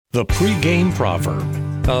The pregame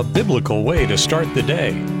proverb, a biblical way to start the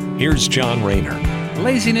day. Here's John Rayner.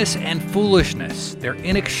 Laziness and foolishness, they're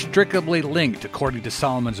inextricably linked according to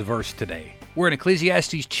Solomon's verse today. We're in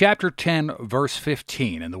Ecclesiastes chapter 10, verse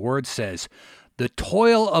 15, and the word says, "The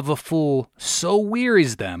toil of a fool so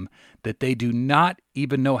wearies them that they do not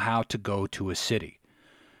even know how to go to a city."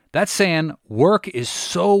 That's saying work is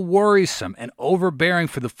so worrisome and overbearing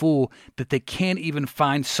for the fool that they can't even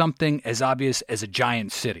find something as obvious as a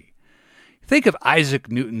giant city. Think of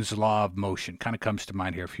Isaac Newton's law of motion. Kind of comes to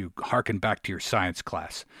mind here if you hearken back to your science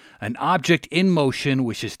class. An object in motion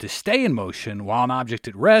wishes to stay in motion, while an object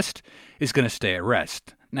at rest is going to stay at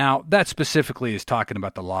rest. Now, that specifically is talking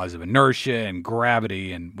about the laws of inertia and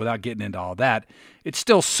gravity, and without getting into all that, it's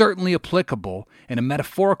still certainly applicable in a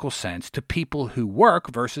metaphorical sense to people who work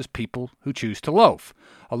versus people who choose to loaf.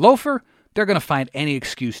 A loafer, they're going to find any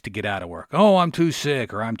excuse to get out of work. Oh, I'm too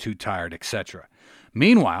sick, or I'm too tired, etc.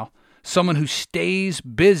 Meanwhile, someone who stays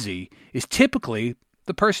busy is typically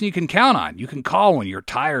the person you can count on. You can call when your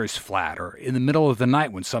tire is flat or in the middle of the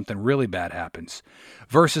night when something really bad happens,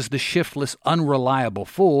 versus the shiftless, unreliable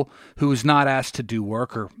fool who is not asked to do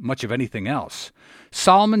work or much of anything else.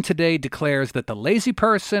 Solomon today declares that the lazy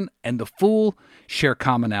person and the fool share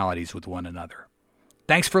commonalities with one another.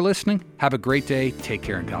 Thanks for listening. Have a great day. Take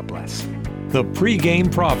care and God bless. The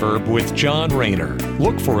pregame proverb with John Rayner.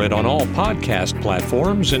 Look for it on all podcast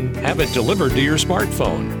platforms and have it delivered to your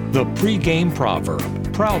smartphone. The pregame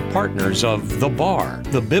proverb, proud partners of The Bar,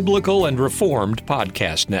 the Biblical and Reformed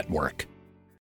Podcast Network.